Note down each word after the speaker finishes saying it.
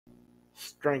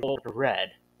Strangled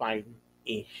Red by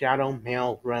a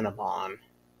shadowmalerenamon.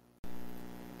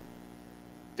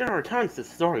 There are tons of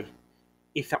stories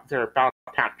out there about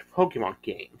packed Pokemon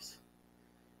games.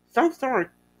 Some stories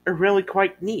are really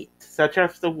quite neat, such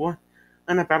as the one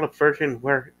about a version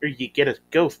where you get a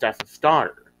ghost as a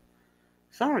starter.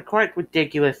 Some are quite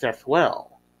ridiculous as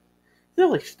well.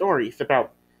 Silly stories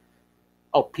about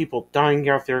people dying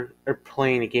out there or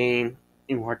playing a game,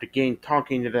 and where the game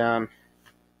talking to them.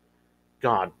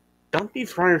 God, don't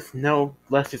these writers know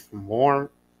less is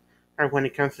more when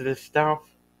it comes to this stuff?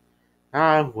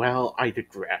 Well, I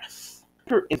digress.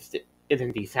 For instance,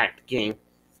 in the exact game,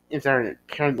 is there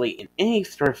apparently in any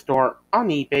store on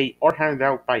eBay or handed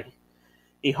out by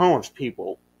the homeless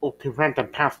people or to random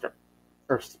pastor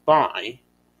or spy.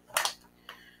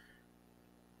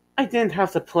 I didn't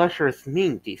have the pleasure of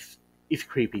meeting these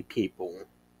creepy people.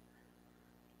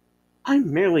 I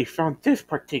merely found this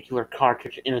particular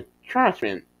cartridge in a trash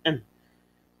bin and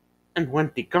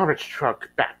when the garbage truck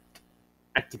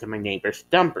backed into my neighbor's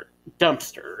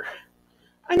dumpster,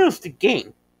 I noticed the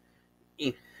game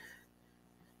and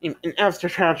asked the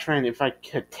trash man if I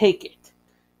could take it,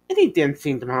 and he didn't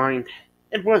seem to mind.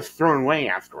 It was thrown away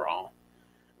after all.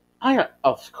 I,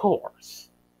 of course,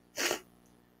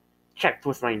 checked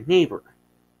with my neighbor,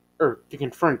 to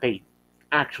confirm they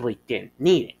actually didn't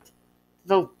need it,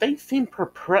 though they seemed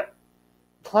perplexed,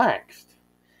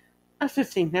 as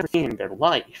if they'd never seen it in their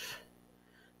life.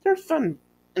 Their son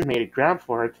made a grab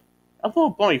for it, a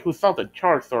little boy who saw the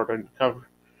charizard on the cover,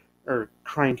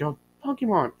 crying out,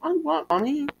 "Pokemon, I want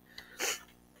money!"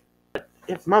 But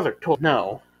his mother told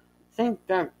no, saying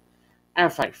that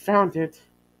as I found it,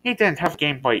 he didn't have a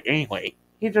Game Boy anyway,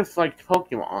 he just liked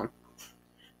Pokemon.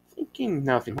 Thinking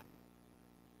nothing,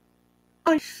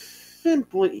 I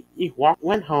simply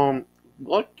went home,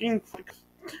 looking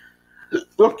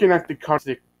at the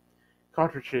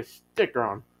cartridge's sticker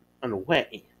on the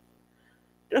way.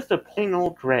 Just a plain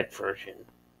old red version.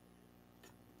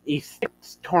 The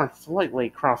stick's torn slightly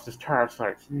across his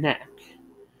charizard's neck,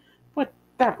 but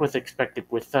that was expected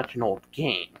with such an old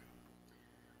game.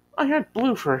 I had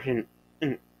blue version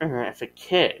as a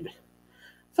kid,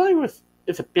 so I was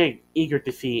a big eager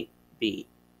to see the,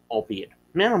 albeit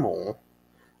minimal,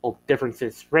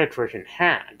 differences red version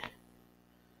had.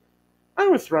 I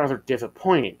was rather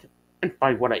disappointed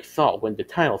by what I saw when the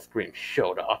title screen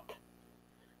showed up.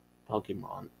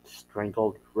 Pokemon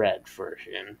Strangled Red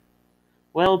version.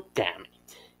 Well, damn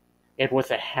it. It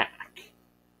was a hack.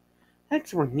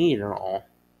 Hacks were neat and all,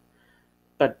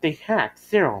 but they had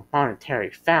zero monetary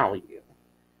value.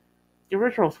 The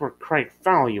originals were quite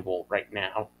valuable right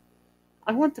now.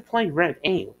 I want to play Red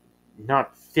anyway,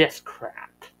 not this crap.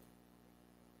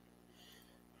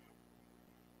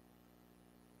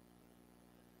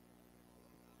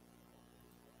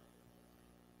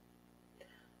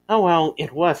 Oh well,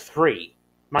 it was free.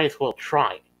 Might as well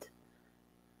try it.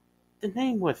 The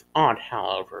name was odd,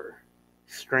 however.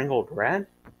 Strangled Red?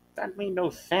 That made no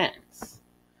sense.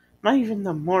 Not even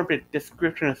the morbid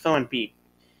description of someone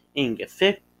being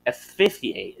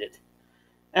asphyxiated,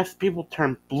 as people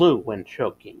term blue when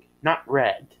choking, not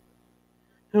red.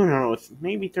 Who knows,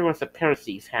 maybe there was a pair of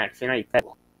these hacks and I bet.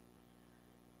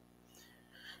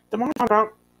 The more I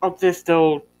thought of this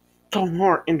though, the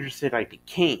more interested I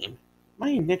became. My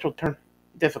initial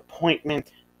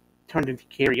disappointment turned into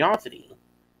curiosity.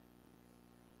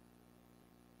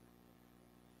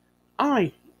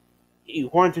 I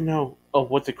wanted to know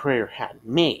what the creator had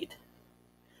made,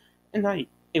 and I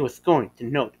was going to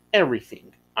note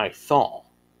everything I saw.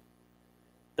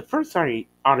 The first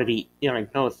oddity I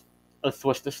noticed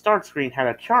was the start screen had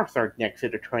a Charizard next to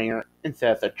the trainer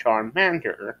instead of a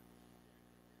Charmander.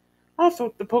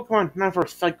 Also, the Pokemon never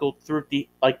cycled through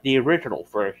like the original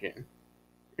version.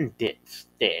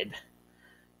 Instead,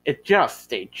 it just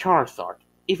stayed Charizard,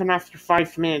 even after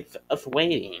 5 minutes of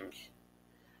waiting.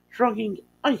 Shrugging,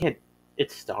 I hit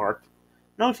its start,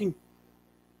 noticing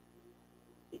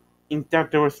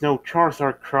that there was no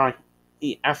Charizard cry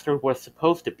as there was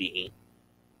supposed to be.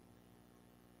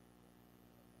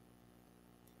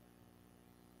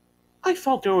 I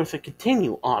thought there was a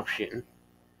continue option,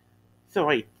 so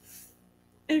I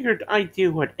figured I'd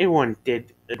do what everyone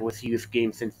did that was use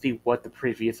games and see what the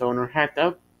previous owner had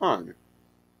done.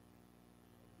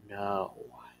 No.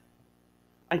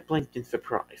 I blinked in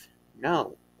surprise.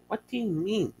 No. What do you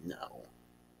mean, no?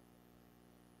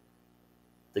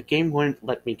 The game wouldn't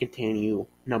let me continue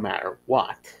no matter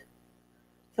what.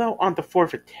 So on the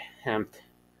 4th attempt,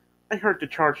 I heard the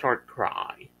Charizard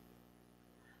cry.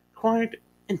 Quiet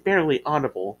and barely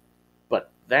audible,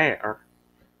 but there.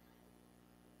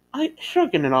 I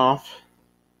shrugging it off.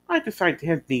 I decided to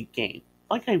hit the game,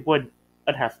 like I would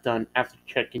have done after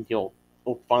checking the old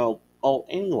file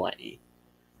anyway.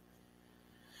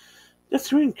 The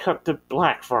screen cut to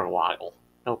black for a while.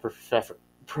 No Professor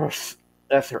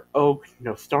Oak,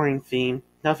 no starting theme,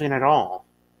 nothing at all.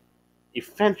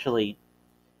 Eventually,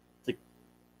 the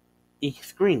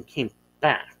screen came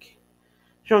back,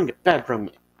 showing a bedroom,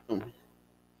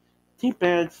 2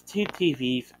 beds, 2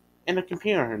 TVs, and a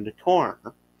computer in the corner.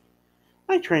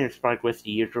 My trainer sprite was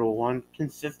the usual one,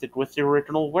 consistent with the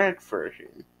original red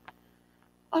version.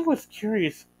 I was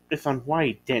curious as on why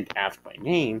he didn't ask my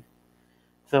name,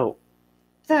 so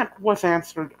that was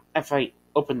answered as I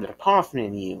opened the pause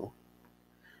menu.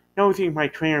 Noticing my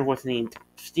trainer was named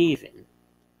Steven.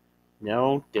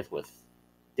 No, this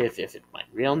isn't my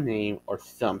real name or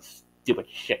some stupid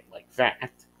shit like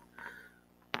that.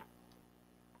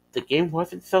 The game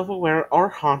wasn't self-aware or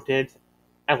haunted,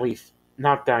 at least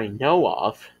not that I know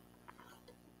of.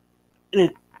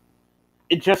 And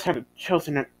it just had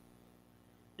chosen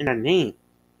a name.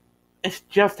 It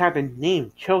just had a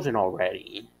name chosen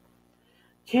already.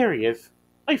 Curious,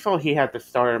 I saw he had the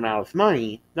starter amount of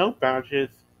money, no badges.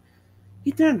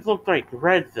 He didn't look like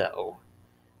Red though.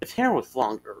 His hair was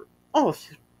longer,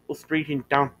 almost was reaching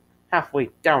down halfway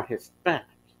down his back.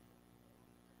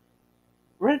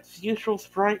 Red's usual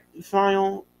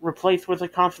smile replaced with a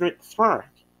confident smirk.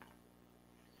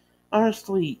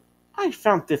 Honestly, I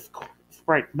found this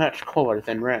sprite much cooler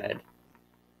than Red.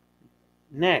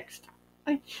 Next,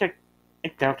 I checked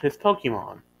out his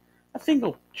Pokemon. A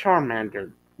single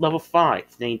Charmander, level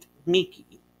 5, named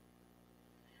Miki.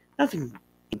 Nothing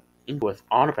was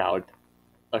odd about,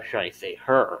 or should I say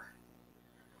her,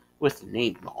 with the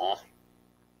name and all.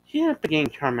 She had the game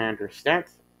Charmander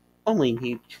stats, only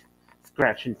needs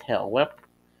Scratch and Tail Whip,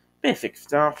 basic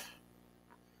stuff.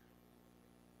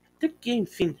 The game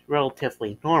seemed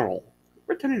relatively normal.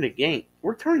 Returning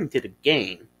to the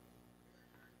game.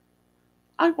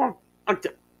 I walked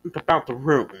about the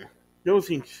room,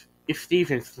 noticing if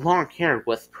Steven's long hair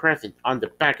was present on the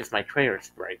back of my trainer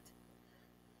sprite.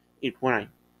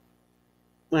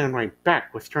 When my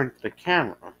back was turned to the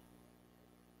camera.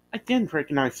 I didn't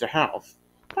recognize the house,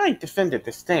 but I descended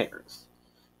the stairs,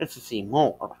 just to see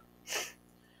more.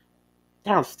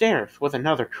 Downstairs was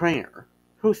another trainer,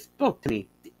 who spoke to me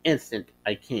the instant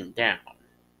I came down.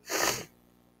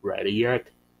 Ready yet?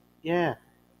 Yeah.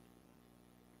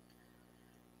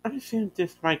 I assumed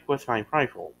this mic was my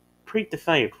rifle,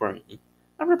 pre-decided for me.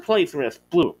 A replacement is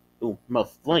blue,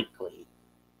 most likely.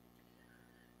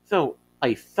 So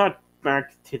I thought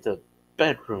back to the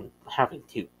bedroom having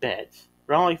 2 beds,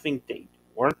 realizing they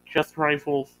weren't just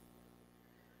rivals.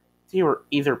 They were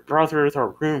either brothers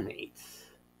or roommates.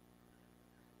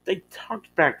 They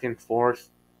talked back and forth,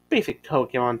 basic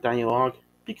Pokemon dialogue,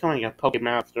 becoming a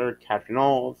Pokemaster, catching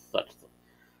all, such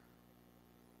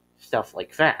stuff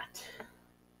like that.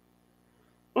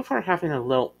 Before having a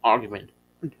little argument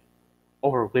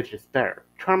over which is better,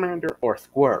 Charmander or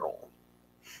Squirtle.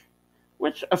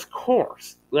 Which, of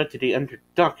course, led to the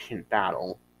introduction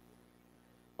battle,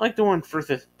 like the one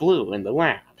versus Blue in the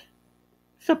lab.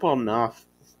 Simple enough,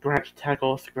 scratch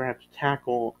tackle,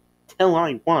 till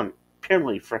I won,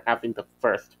 purely for having the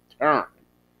first turn.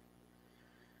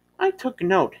 I took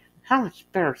note how much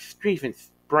better Steven's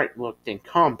sprite looked in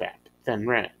combat than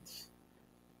Red's.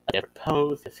 A different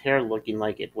pose, his hair looking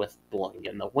like it was blowing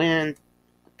in the wind,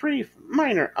 a pretty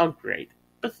minor upgrade,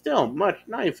 but still much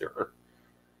nicer.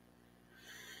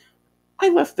 I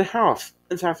left the house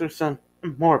as after some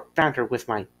more banter with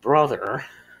my brother.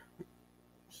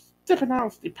 Stepping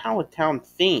out the Pallet Town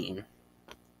theme.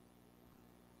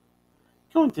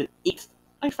 Going to the east,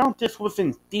 I found this was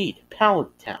indeed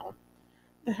Pallet Town.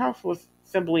 The house was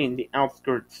simply in the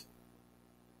outskirts.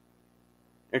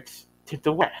 It's to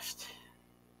the west.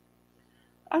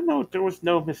 I know there was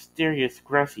no mysterious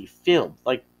grassy field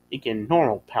like in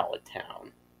normal Pallet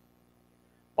Town.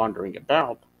 Wandering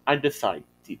about, I decided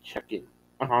to check in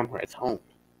on Red's home.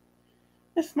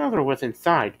 His mother was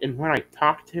inside, and when I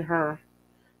talked to her,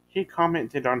 she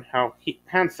commented on how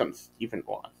handsome Stephen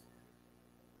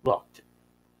looked,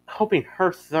 hoping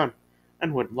her son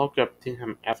would look up to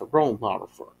him as a role model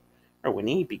for her when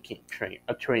he became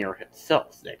a trainer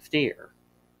himself next year.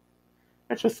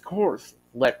 Which of course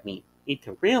led me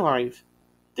to realize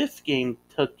this game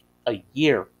took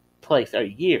place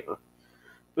a year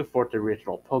before the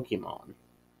original Pokemon.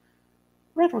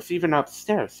 Red was even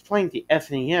upstairs playing the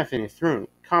SNES in his room,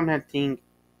 commenting,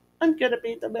 "I'm gonna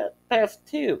be the best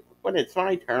too, when it's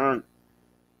my turn."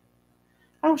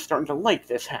 I was starting to like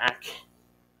this hack.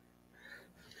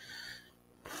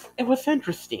 It was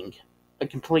interesting. a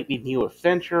completely new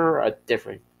adventure, a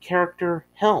different character.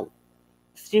 Hell,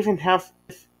 Stephen has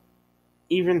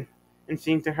even and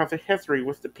seems to have a history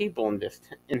with the people in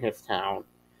his town,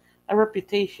 a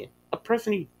reputation, a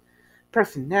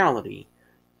personality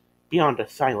beyond a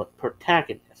silent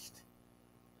protagonist.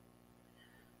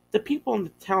 The people in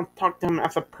the town talk to him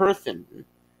as a person,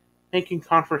 making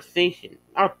conversation,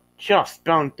 not just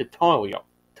bound the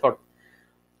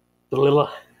little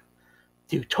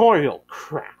tutorial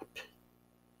crap.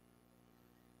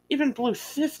 Even Blue's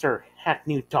sister had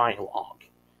new dialogue.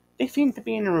 They seemed to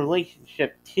be in a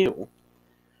relationship too,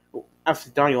 as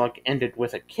the dialogue ended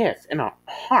with a kiss and a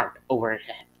heart over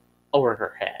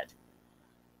her head.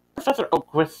 Professor Oak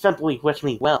simply wished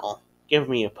me well, gave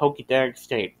me a Pokédex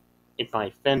state in my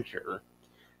adventure.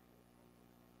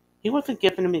 He wasn't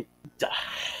giving it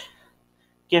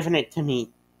to me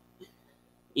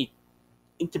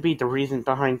to be the reason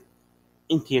behind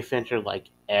the adventure like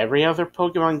every other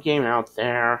Pokemon game out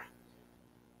there.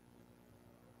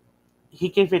 He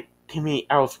gave it to me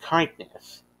out of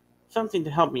kindness, something to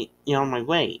help me on my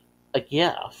way, a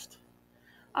gift.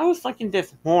 I was liking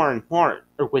this more and more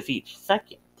with each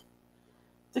second.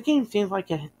 The game seemed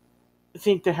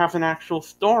to have an actual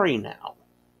story now.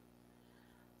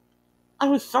 I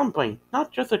was something,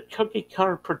 not just a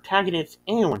cookie-cutter protagonist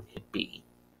anyone could be.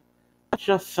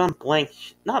 Not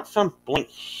some blank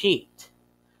sheet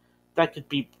that could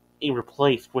be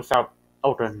replaced without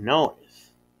outer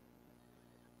notice.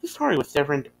 The story was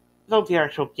different, though the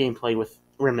actual gameplay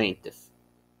remained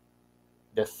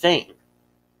the same.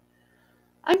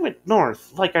 I went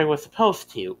north like I was supposed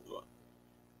to,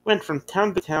 went from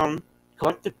town to town,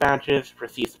 collected badges,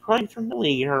 received praise from the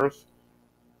leaders.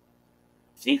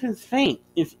 Stephen's fame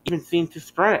even seemed to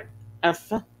spread, as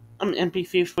some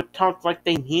NPCs would talk like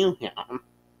they knew him.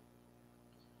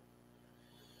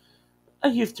 I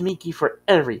used Miki for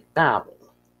every battle,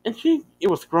 and it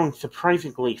was growing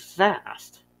surprisingly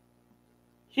fast.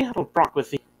 She handled Brock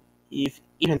with ease,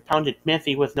 even pounded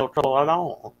Missy with no trouble at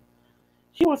all.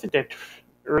 She wasn't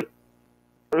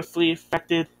adversely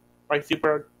affected by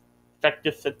super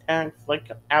effective attacks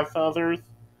as others.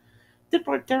 Did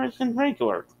more damage than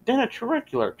a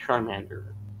regular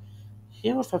Charmander.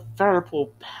 She was a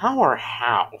veritable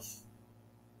powerhouse.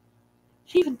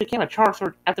 She even became a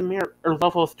Charizard at the mere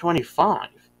level of 25.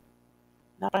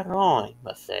 Not bad at all, I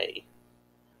must say.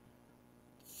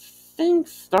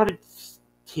 Things started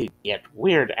to get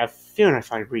weird as soon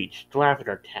as I reached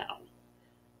Lavender Town.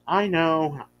 I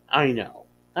know.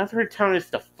 Lavender Town is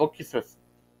the focus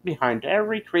behind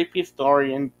every creepy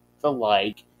story and the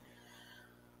like,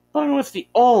 but it was the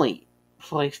only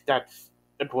place that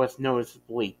was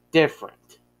noticeably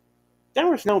different. There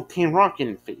was no Team Rocket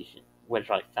invasion, which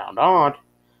I found odd,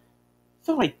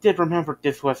 though I did remember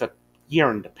this was a year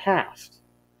in the past.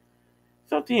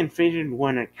 So the invasion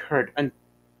wouldn't occur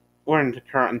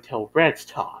until Red's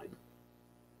time.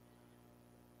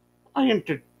 I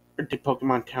entered the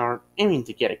Pokemon Tower aiming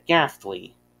to get a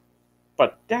Ghastly,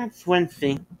 but that's when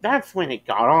it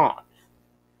got on.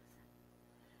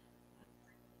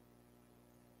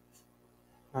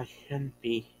 I shouldn't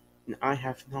be. I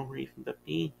have no reason to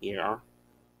be here.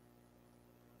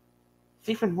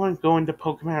 Stephen wouldn't go into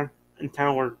Pokemon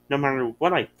Tower no matter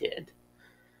what I did.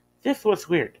 This was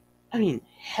weird. I mean,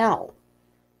 hell.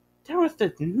 There was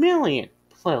a million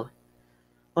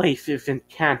places in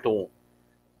Kanto.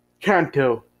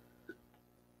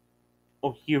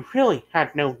 Oh, you really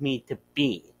had no need to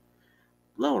be.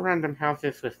 Little random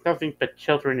houses with nothing but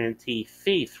children and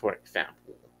TCs, for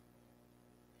example.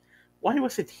 Why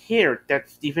was it here that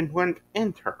Stephen wouldn't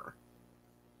enter?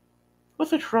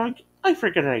 With a shrug, I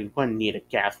figured I wouldn't need a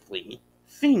Ghastly,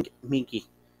 seeing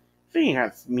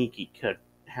as Miki could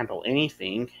handle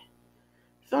anything.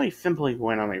 So I simply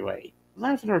went on my way.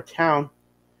 Lavender Town,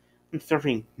 and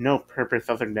serving no purpose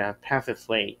other than to pass its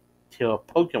way to a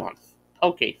Poke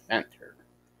Center.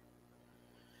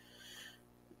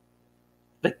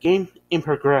 The game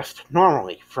progressed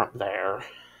normally from there.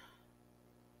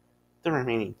 The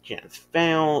remaining gens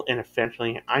failed, and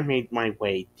eventually I made my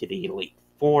way to the Elite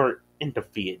Four and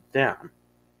defeated them.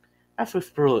 As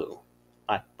with Blue,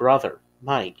 my brother,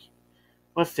 Mike,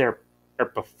 was there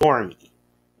before me,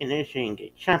 initiating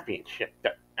a championship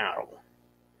battle,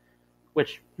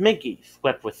 which Mickey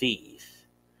swept with ease.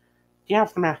 The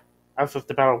aftermath of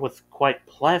the battle was quite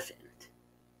pleasant.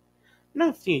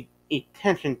 Notice the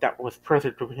tension that was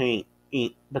present between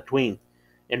in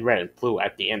Red and Blue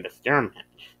at the end of their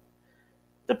match.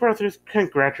 The brothers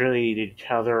congratulated each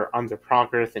other on their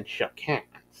progress and shook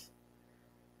hands.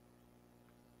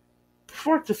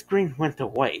 Before the screen went to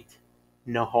white,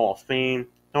 no Hall of Fame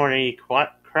nor any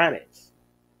credits.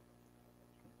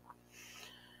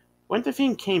 When the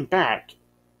thing came back,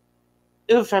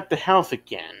 it was at the house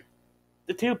again.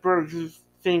 The two brothers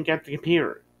sitting at the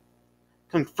computer,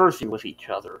 conversing with each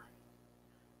other.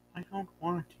 I don't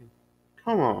want to.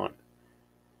 Come on.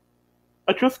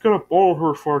 I just gotta borrow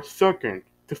her for a second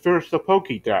to finish the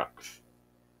Pokédex.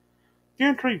 The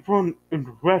entry won't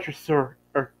register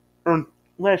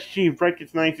unless she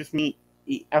recognizes me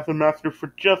as a master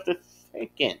for just a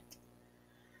second.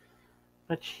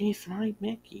 But she's my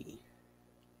Mickey.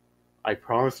 I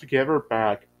promise to give her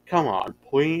back. Come on,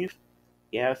 please.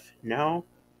 Yes, no?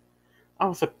 I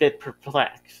was a bit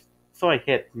perplexed, so I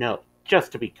hit no,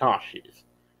 just to be cautious.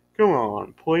 Come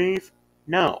on, please.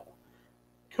 No.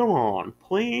 Come on,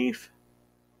 please.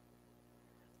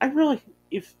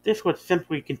 If this would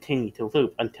simply continue to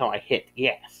loop until I hit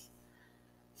yes.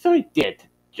 So I did,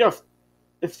 just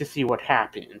to see what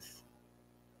happens.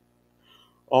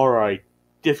 Alright,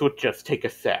 this will just take a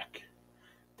sec.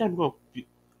 Then we'll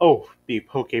be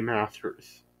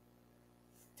Pokemasters.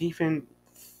 Stephen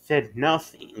said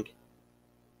nothing.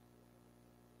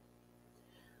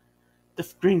 The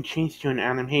screen changed to an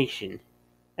animation,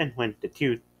 and when the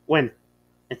two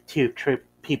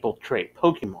people trade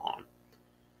Pokemon,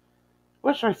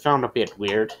 which I found a bit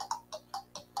weird.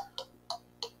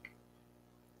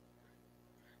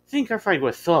 Seeing as I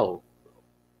was slow,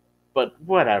 but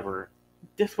whatever.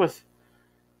 This was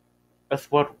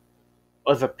what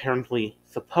was apparently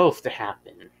supposed to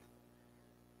happen.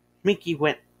 Mickey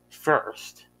went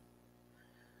first.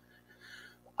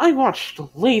 I watched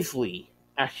lazily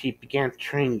as she began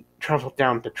to travel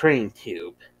down the train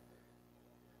tube.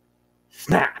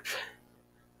 Snap!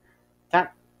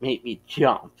 That made me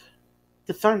jump.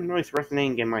 The sound noise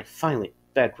resonating in my silent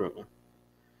bedroom.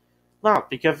 Loud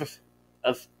because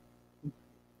of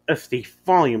the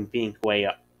volume being way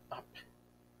up.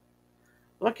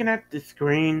 Looking at the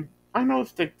screen, I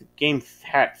noticed that the game's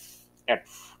had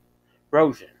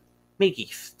frozen. Mickey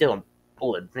still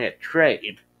will admit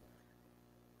trade.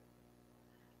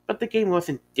 But the game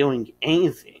wasn't doing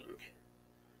anything.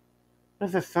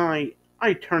 As a sigh,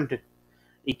 I turned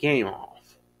the game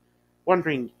off,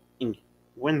 wondering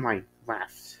when my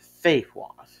last save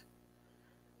was.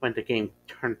 When the game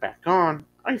turned back on,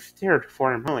 I stared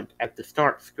for a moment at the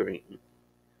start screen.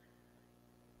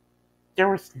 There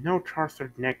was no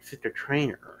Charizard next to the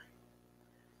trainer.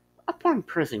 Upon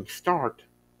pressing start,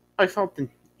 I felt the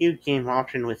new game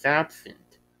option was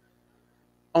absent,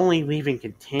 only leaving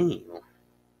continue.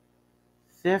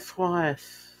 This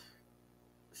was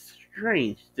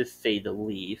strange to say the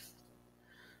least,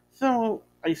 so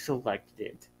I selected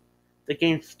it. The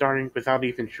game starting without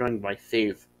even showing my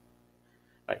stats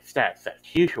as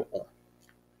usual.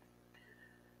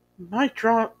 My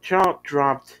jaw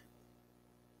dropped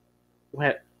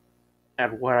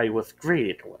at what I was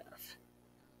greeted with.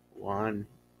 1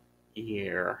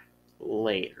 year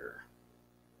later.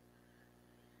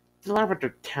 The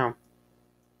Lavender Town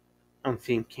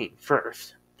theme came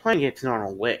first, playing its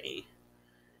normal way.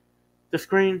 The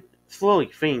screen slowly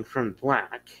fading from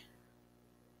black.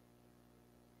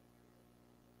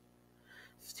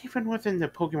 Stephen was in the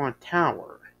Pokemon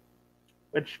Tower,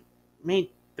 which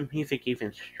made the music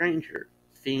even stranger,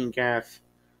 seeing as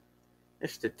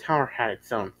if the tower had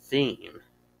its own theme.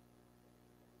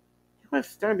 He was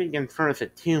standing in front of the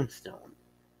tombstone,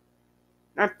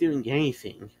 not doing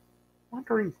anything.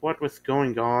 Wondering what was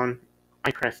going on,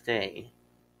 I pressed A.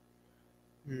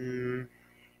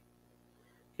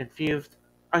 Confused,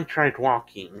 I tried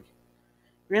walking,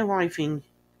 realizing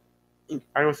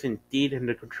I was indeed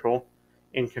in control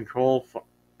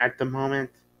at the moment.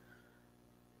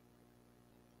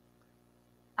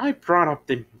 I brought up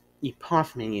the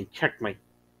pause menu and checked my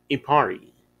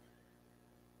party.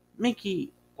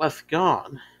 Mickey was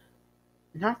gone.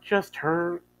 Not just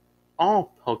her,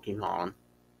 all Pokemon.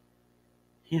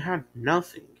 He had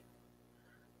nothing.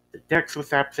 The dex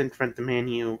was absent from the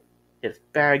menu, his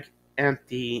bag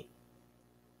empty.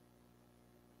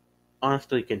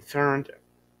 Honestly concerned,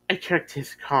 I checked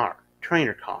his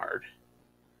trainer card.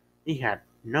 He had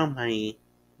no money,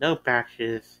 no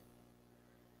badges.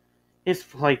 His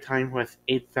flight time was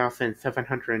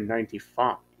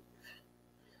 8,795,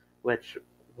 which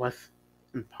was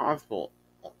impossible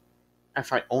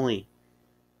as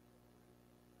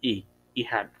he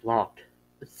had logged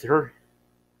 30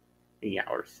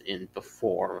 hours in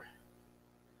before.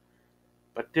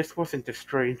 But this wasn't the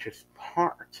strangest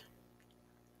part.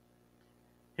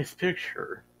 His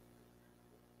picture.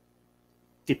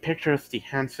 The picture of the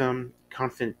handsome,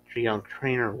 confident young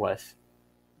trainer was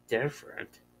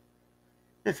different.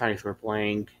 His eyes were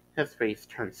blank, his face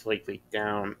turned slightly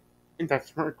down, and that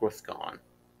smirk was gone.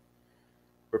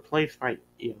 replaced by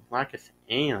a lack of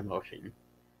any emotion.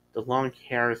 The long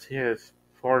hair is his,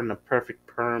 forward in a perfect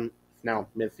perm, is now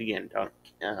missing and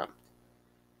unkempt.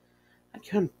 I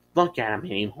couldn't look at him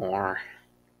anymore.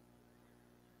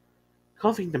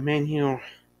 Closing the menu,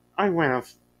 I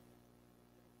went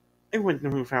to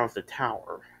move out of the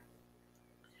tower.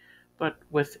 But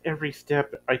with every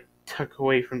step I took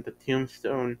away from the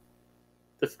tombstone,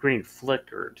 the screen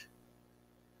flickered.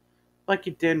 Like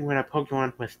it did when a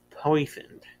Pokemon was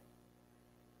poisoned.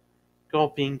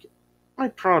 Gulping, I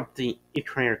prodded the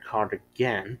trainer card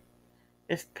again.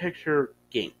 His picture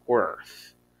getting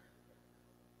worse.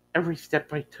 Every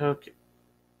step I took,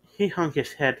 he hung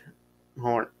his head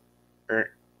more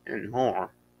and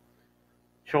more.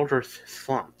 Shoulders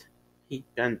slumped. He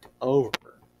bent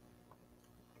over.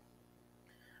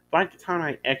 By the time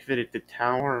I exited the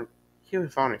tower, he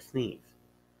was on his knees.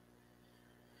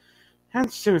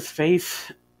 Hands to his face,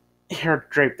 hair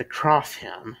draped across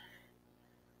him.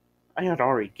 I had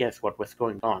already guessed what was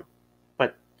going on,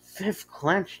 but this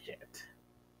clenched it.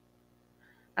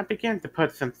 I began to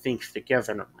put some things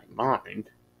together in my mind.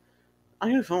 I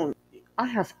have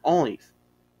always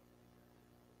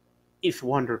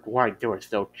wondered why there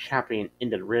was no champion in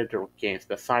the original games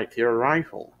besides your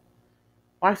rival.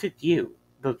 Why is it you,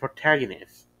 the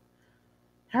protagonist,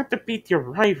 had to beat your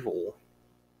rival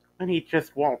when he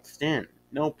just waltzed in?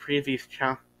 No previous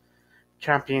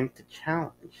champion to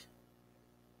challenge.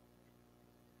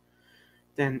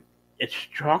 Then it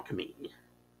struck me.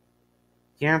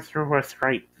 The answer was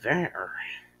right there.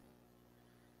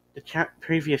 The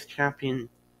previous champion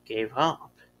gave up.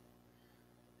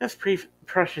 This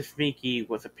precious Miki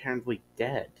was apparently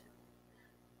dead.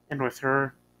 And with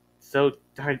her, so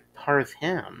died part of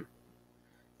him.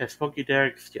 His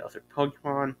Pokédex, the other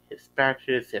Pokemon, his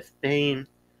batches, his fame,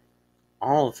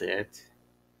 all of it.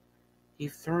 He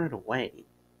threw it away.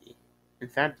 In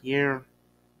that year,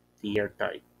 the year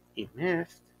that he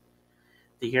missed,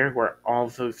 the year where all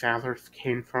those others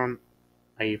came from,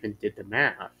 I even did the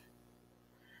math.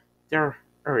 There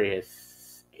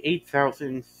is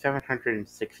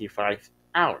 8,765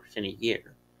 hours in a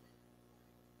year.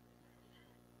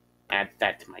 Add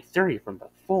that to my theory from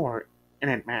before,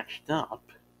 and it matched up.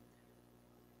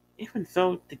 Even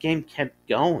though the game kept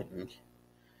going,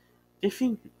 this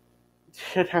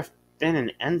should have been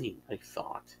an ending, I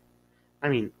thought. I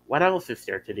mean, what else is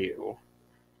there to do?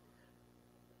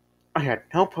 I had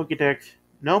no Pokédex,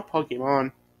 no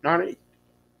Pokemon, not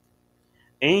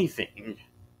anything.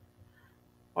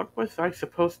 What was I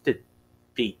supposed to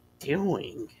be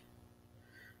doing?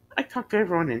 I talked to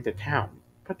everyone in the town,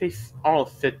 but they all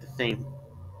said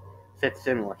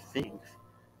similar things.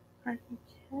 Are you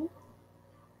okay?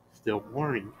 Still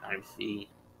mourning, I see.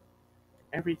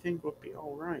 Everything will be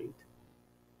alright.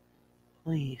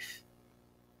 Please,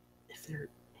 is there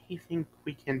anything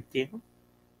we can do?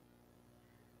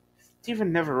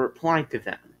 Stephen never replied to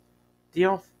them. They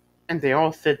all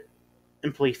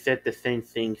simply said the same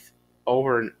things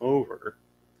over and over.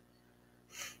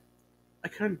 I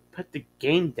couldn't put the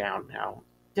game down now.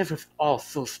 This was all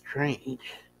so strange.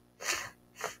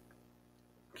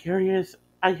 Curious,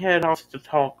 I headed off to the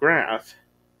tall grass,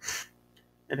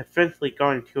 and eventually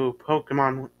got into a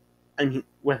Pokemon, in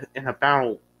a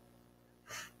battle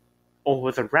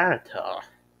with a Rattata.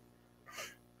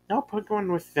 No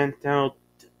Pokemon was sent out,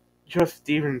 just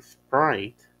Steven's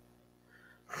sprite.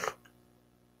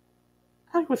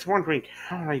 I was wondering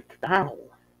how I'd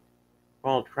battle,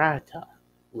 while Rattata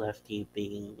left he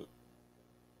be.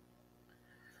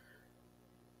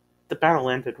 The battle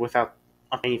ended without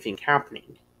anything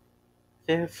happening.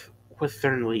 This was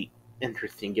certainly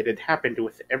interesting. It had happened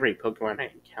with every Pokemon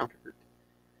I encountered.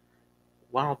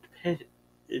 Wild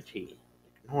Pidgey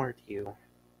ignored you,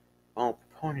 while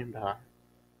Ponyta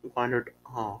wandered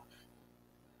off.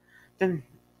 Then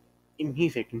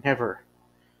music never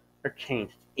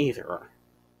changed either.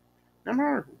 No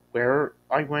matter where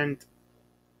I went,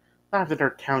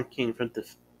 Lavender Town came from the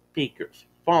speakers,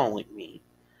 following me.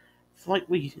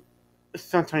 Slightly,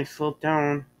 sometimes slowed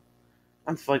down,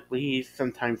 unslightly,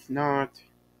 sometimes not.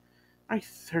 I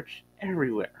searched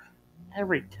everywhere,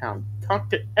 every town,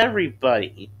 talked to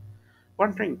everybody,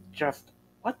 wondering just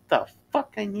what the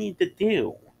fuck I need to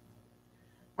do.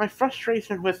 My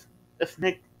frustration with the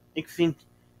snake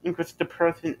was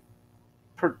depressing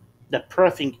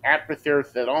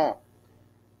atmospheres at all,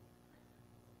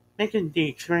 making the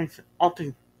experience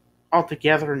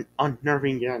altogether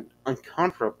unnerving and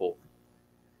uncomfortable.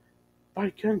 But I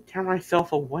couldn't tear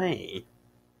myself away.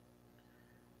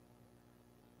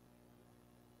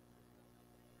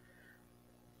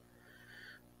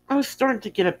 I was starting to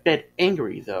get a bit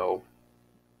angry, though.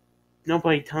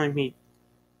 Nobody telling me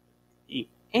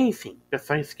anything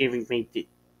besides giving me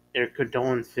their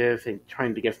condolences and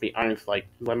trying to give me items like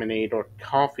lemonade or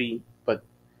coffee, but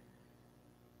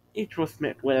each was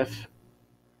met with,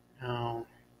 "No."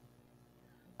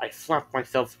 I slapped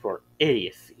myself for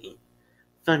idiocy,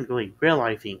 suddenly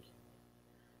realizing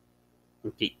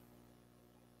the,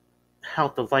 how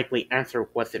the likely answer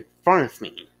was in front of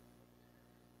me.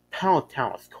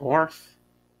 Palatine, of course.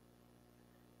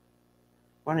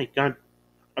 When I got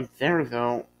up there,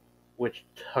 though, which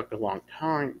took a long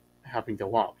time, having to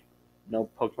walk.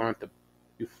 No Pokemon to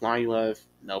fly with,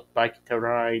 no bike to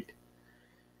ride,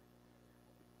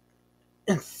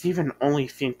 and Steven only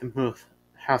seemed to move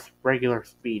has regular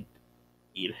speed.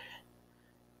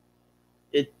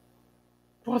 It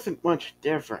wasn't much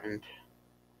different.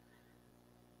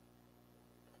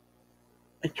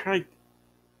 I tried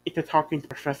into talking to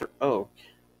Professor Oak.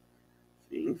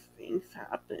 Things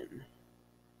happen.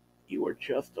 You were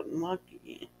just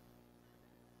unlucky.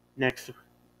 Next,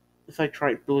 as I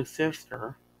tried Blue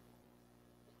Sister,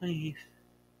 please,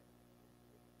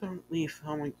 don't leave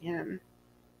home again.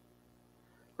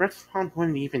 Respawn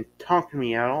wouldn't even talk to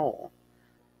me at all.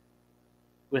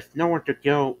 With nowhere to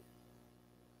go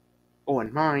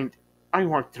in mind, I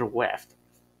walked to the west,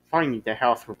 finding the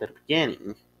house from the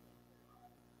beginning,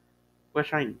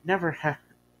 which I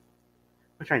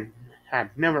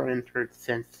had never entered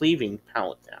since leaving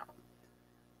Palatine.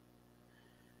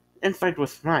 Inside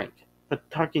was Mike, but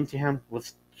talking to him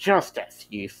was just as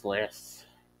useless.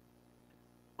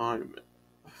 I'm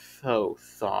so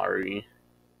sorry.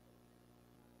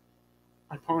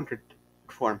 I pondered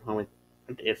for a moment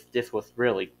if this was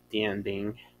really the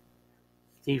ending.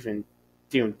 Stephen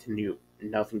doomed to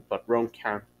nothing but Rome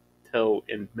Canto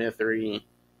in misery,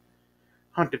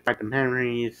 haunted by the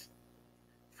memories,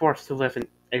 forced to live in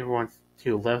everyone's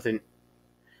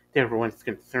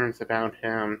concerns about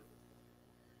him.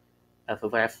 As a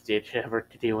last ditch effort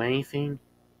to do anything,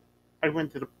 I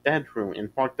went to the bedroom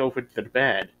and walked over to the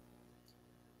bed.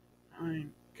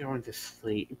 I'm going to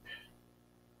sleep.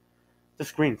 The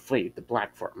screen faded to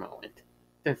black for a moment,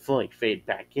 then slowly faded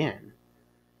back in.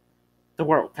 The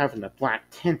world having a black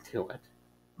tint to it.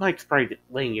 Mike's bride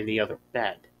laying in the other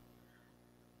bed.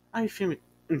 I assumed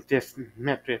this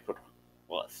meant it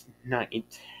was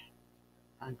night.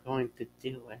 I'm going to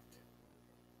do it.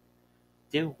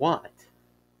 Do what?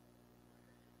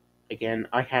 Again,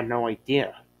 I had no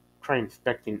idea. Tried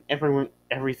inspecting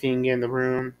everything in the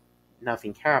room.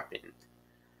 Nothing happened.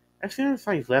 As soon as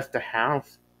I left the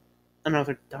house,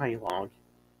 another dialogue.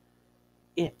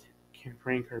 It can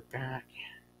bring her back.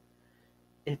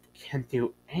 It can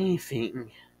do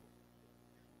anything.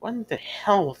 What in the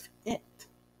hell was it?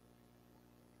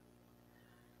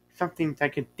 Something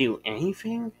that could do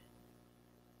anything?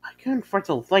 I couldn't for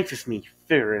the life of me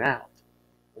figure it out.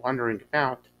 Wandering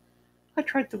about, I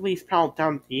tried to leave Pal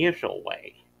down the usual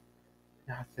way.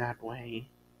 Not that way.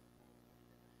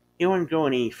 He wouldn't go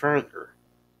any further.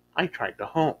 I tried the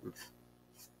homes.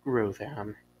 Screw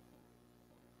them.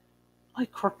 I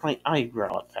crooked my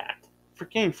eyebrow at that,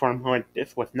 forgetting for a moment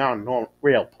this was not a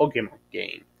real Pokemon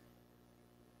game.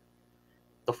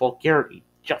 The vulgarity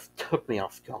just took me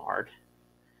off guard.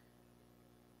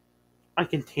 I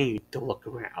continued to look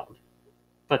around,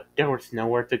 but there was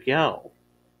nowhere to go.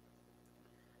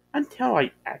 Until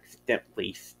I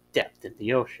accidentally stepped in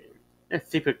the ocean, and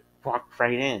Stupid walked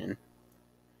right in.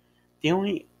 The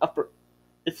only upper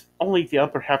It's only the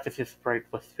upper half of his sprite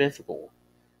was visible,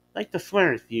 like the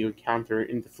swimmers you encounter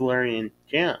in the Solarian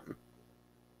gym.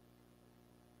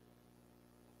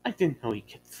 I didn't know he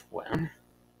could swim.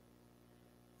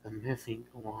 The missing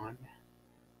one.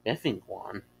 Missing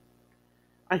one?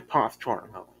 I paused for a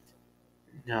moment.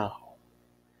 No.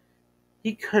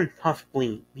 He couldn't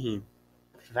possibly mean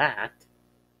that.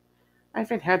 I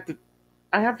haven't had the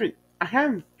I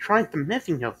haven't tried the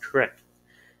missing no trick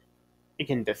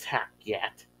in this hack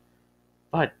yet.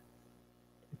 But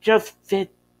it just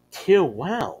fit too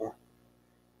well.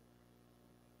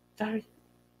 That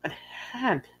it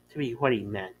had to be what he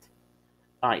meant.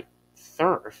 I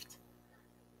surfed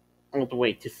all the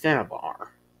way to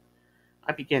Cinnabar.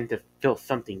 I began to feel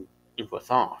something was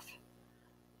off.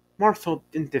 More so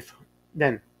than this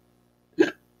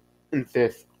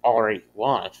already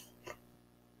was.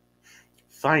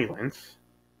 Silence.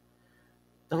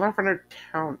 The Lavender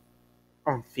Town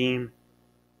on theme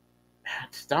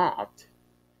had stopped.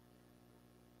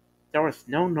 There was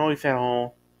no noise at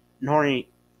all, nor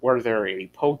were there any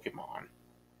Pokemon.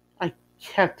 I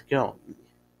kept going.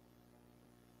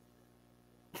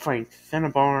 Flying to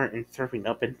Cinnabar and surfing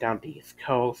up and down the East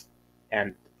Coast,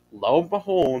 and lo and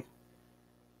behold,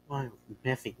 my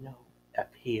missing note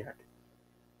appeared.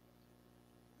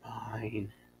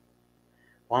 Mine.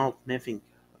 while missing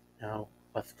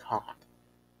was caught.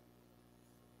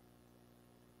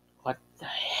 What the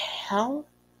hell?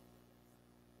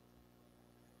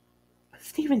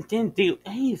 Steven didn't do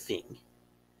anything.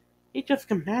 He just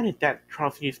commanded that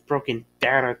atrocity's broken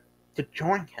data to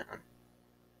join him.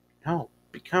 No,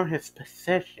 become his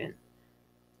possession.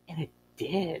 And it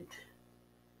did.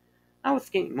 I was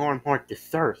getting more and more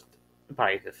disturbed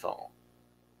by this all.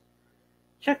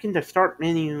 Checking the start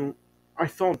menu, I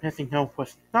saw missing note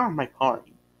was not my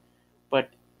party, but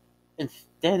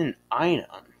instead an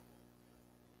item.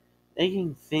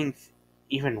 Making things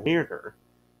even weirder,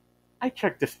 I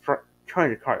checked this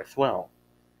trader card as well.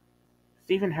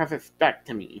 Steven has his back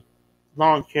to me,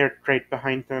 long hair draped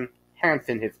behind him, hands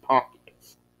in his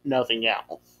pockets, nothing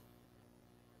else.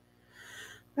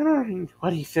 Remembering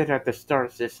what he said at the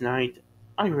start this night,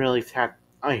 I realized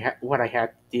what I had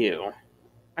to do.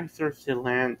 I searched the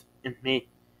land and made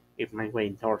my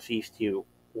way northeast to,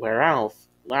 where else,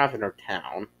 Lavender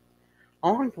Town.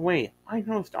 Along the way, I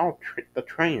noticed all the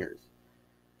trainers,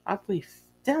 oddly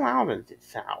still out at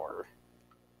this hour.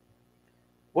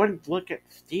 Wouldn't look at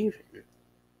Steven,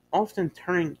 often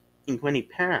turning in when he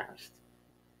passed.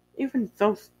 Even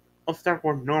those of that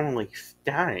were normally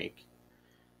static.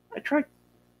 I tried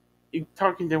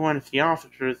talking to one of the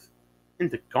officers in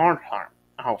the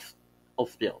guardhouse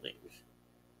of buildings.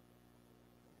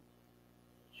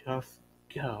 Just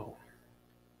go.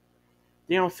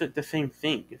 They all said the same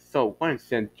thing, so one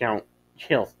sent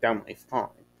chills down my spine.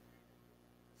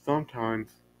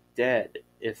 Sometimes dead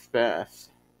is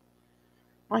best.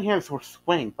 My hands were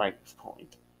swaying by this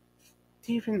point.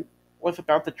 Stephen was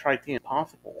about to try the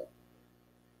impossible.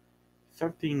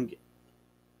 Something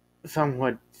some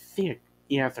would see it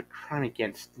as a crime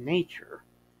against nature,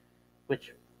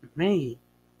 which many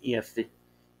of the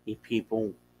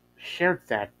people shared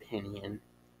that opinion.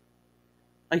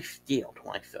 I steeled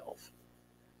myself.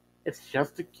 It's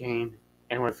just a game,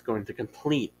 and was going to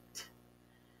complete.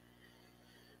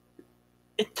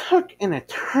 It took an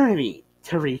eternity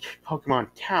to reach Pokemon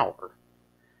Tower,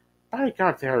 but I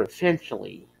got there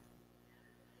eventually.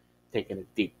 Taking a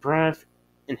deep breath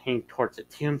and heading towards the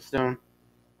tombstone,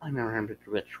 I remembered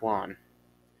which one.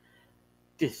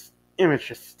 This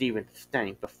image of Steven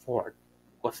standing before it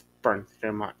was burned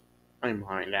through my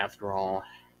mind after all.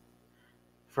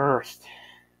 First,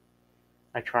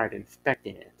 I tried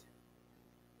inspecting it.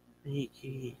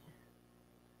 Mickey.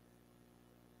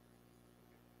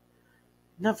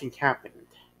 Nothing happened.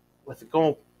 With a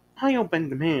goal, I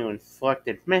opened the menu and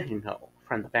selected Mehino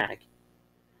from the bag.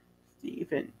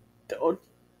 Steven, don't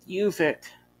use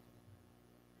it.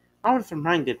 I was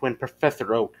reminded when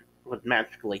Professor Oak would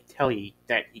magically tell you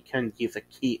that you couldn't use a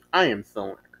key item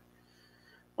cylinder.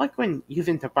 Like when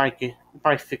using the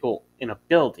bicycle in a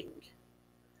building.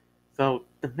 So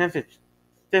the message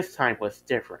this time was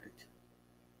different.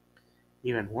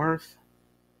 Even worse,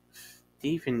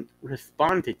 Steven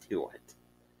responded to it.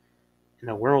 In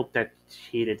a world that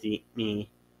cheated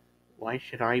me, why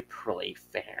should I play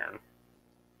fair?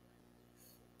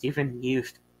 Steven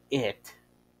used it.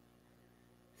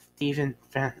 Steven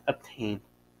obtained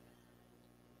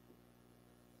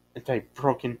a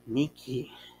broken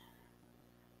Mickey.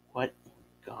 What in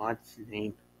God's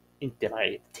name did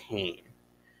I obtain?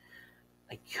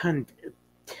 I couldn't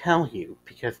tell you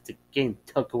because the game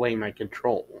took away my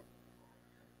control.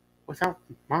 Without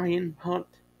my input,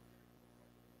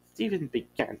 Steven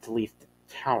began to leave the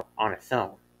tower on his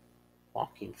own,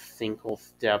 walking single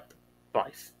step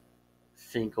by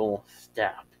single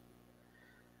step.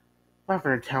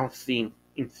 Lavender Town scene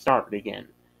started again.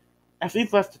 As he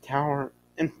left the tower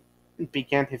and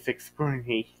began his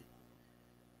excruciatingly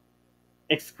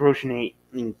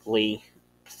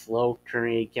slow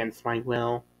journey against my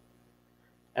will,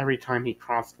 every time he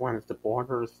crossed one of the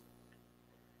borders,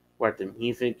 where the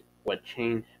music would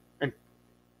change and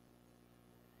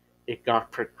it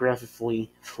got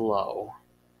progressively slow,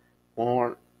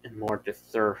 more and more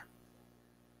disturbing.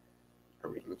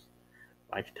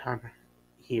 By the time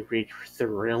he reached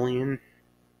Cerulean,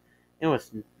 it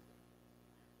was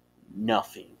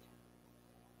nothing.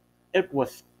 It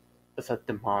was a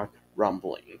demonic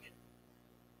rumbling.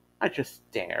 I just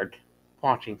stared,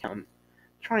 watching him,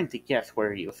 trying to guess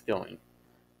where he was going.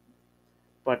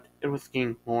 But it was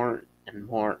getting more and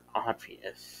more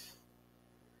obvious.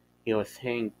 He was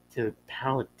heading to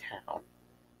Pallet Town.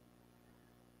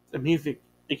 The music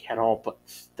had all but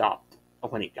stopped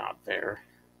when he got there,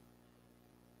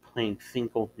 playing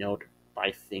single note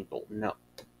by single note.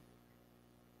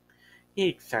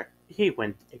 He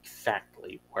went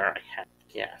exactly where I had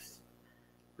guessed,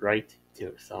 right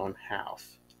to his own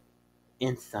house,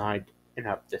 inside and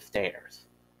up the stairs.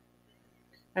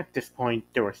 At this point,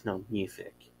 there was no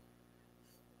music.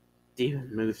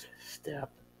 Steven moved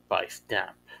step by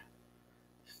step,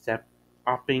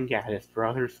 upping at his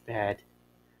brother's bed,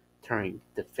 turning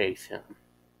to face him.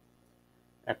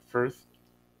 At first,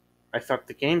 I thought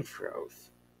the game froze.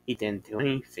 He didn't do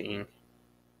anything.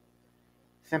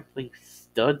 Simply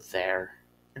stood there,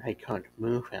 and I couldn't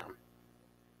move him.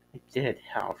 I did,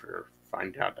 however,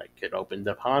 find out I could open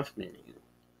the pause menu.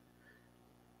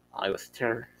 I was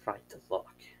terrified to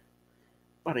look,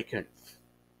 but I couldn't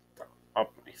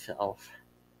stop myself.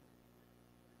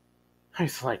 I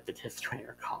selected his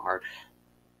trainer card.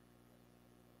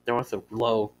 There was a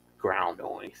low growl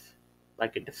noise,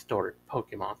 like a distorted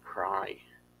Pokemon cry.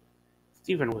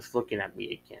 Steven was looking at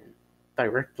me again,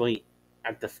 directly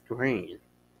at the screen.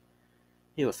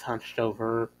 He was hunched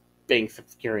over, bangs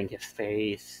obscuring his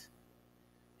face.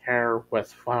 Hair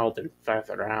was wild and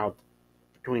feathered out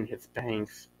between his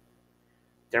bangs.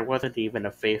 There wasn't even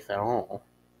a face at all,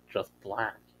 just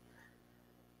black.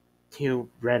 Two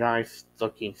red eyes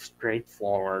looking straight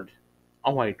forward,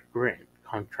 a white grin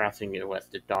contrasting it with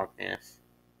the darkness.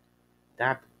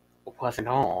 That wasn't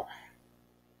all.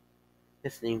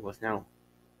 His name was now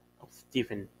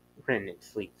Stephen Wren in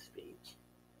sleep speak.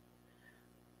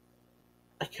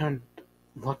 I couldn't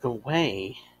look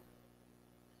away.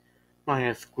 My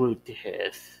eyes glued to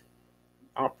his.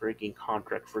 Not breaking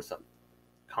contract for some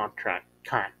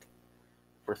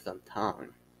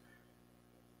time.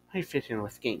 My vision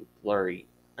was getting blurry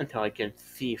until I could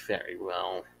see very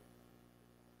well.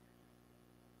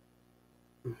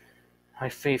 My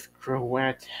face grew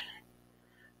wet.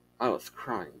 I was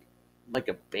crying like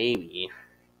a baby.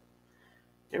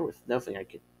 There was nothing I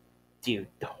could do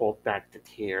to hold back the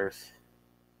tears.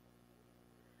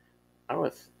 I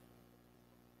was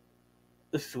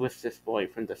with this boy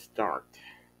from the start.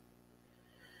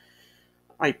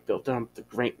 I built up the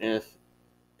greatness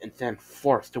and then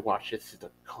forced to watch his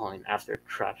decline after a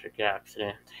tragic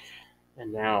accident.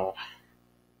 And now,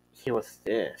 he was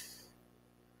this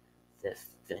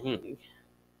thing,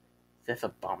 this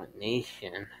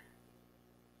abomination.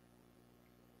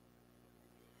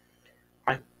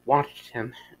 I watched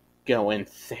him go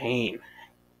insane.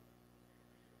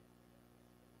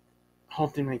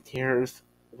 Holding my tears,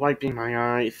 wiping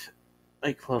my eyes,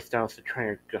 I closed out the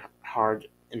trainer hard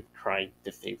and tried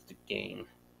to save the game.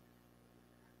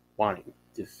 Wanting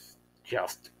to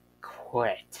just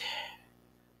quit.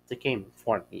 The game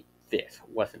informed me this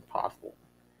wasn't possible.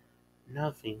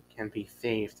 Nothing can be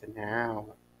saved now.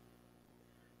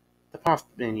 The pause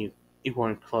menu, it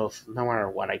wouldn't close no matter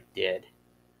what I did.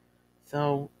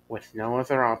 So, with no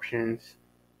other options,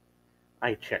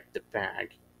 I checked the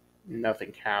bag.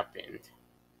 Nothing happened.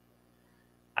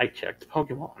 I checked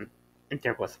Pokemon, and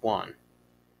there was one.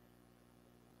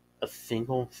 A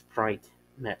single sprite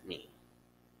met me.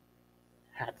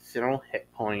 Had 0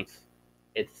 hit points.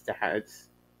 Its stats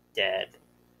dead.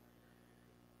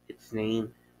 Its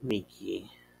name, Miki.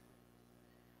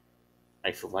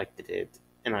 I selected it,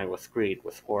 and I was greeted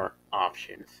with 4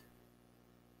 options.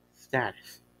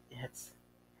 Status, it's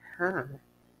her.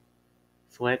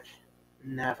 Switch,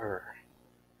 never.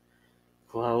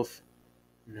 Close,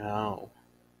 no.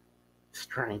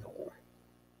 Strangle.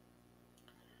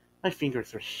 My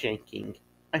fingers were shaking.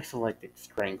 I selected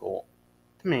Strangle.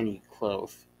 The menu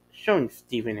closed, showing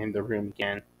Steven in the room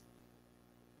again.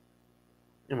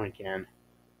 And again.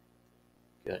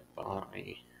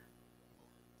 Goodbye.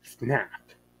 Snap.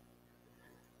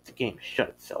 The game shut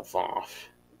itself off.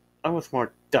 I was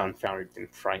more dumbfounded than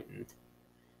frightened.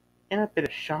 In a bit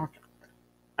of shock,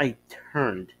 I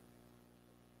turned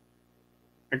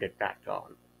it back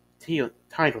on. The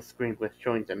title screen was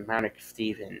showing the manic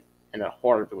Steven and a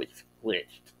horribly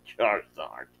glitched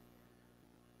Charizard.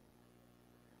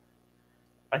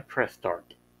 I pressed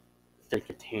start to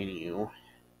continue.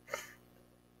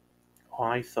 All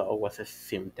I saw was a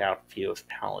zoomed out view of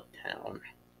Pallet Town,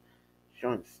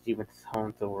 showing Steven's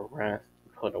home to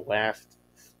the west,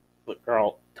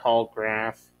 the tall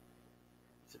grass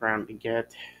surrounding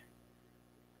it,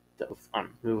 those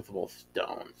unmovable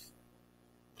stones,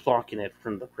 blocking it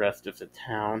from the rest of the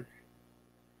town.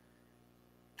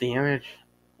 The image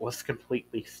was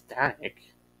completely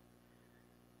static.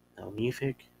 No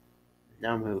music,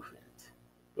 no movement,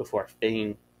 before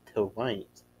fading to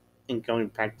white and going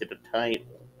back to the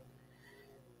title.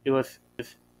 It was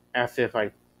as if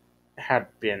I had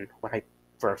been when I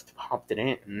first popped it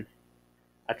in,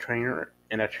 a trainer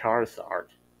and a Charizard.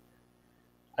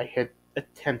 I had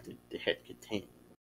attempted to hit continue,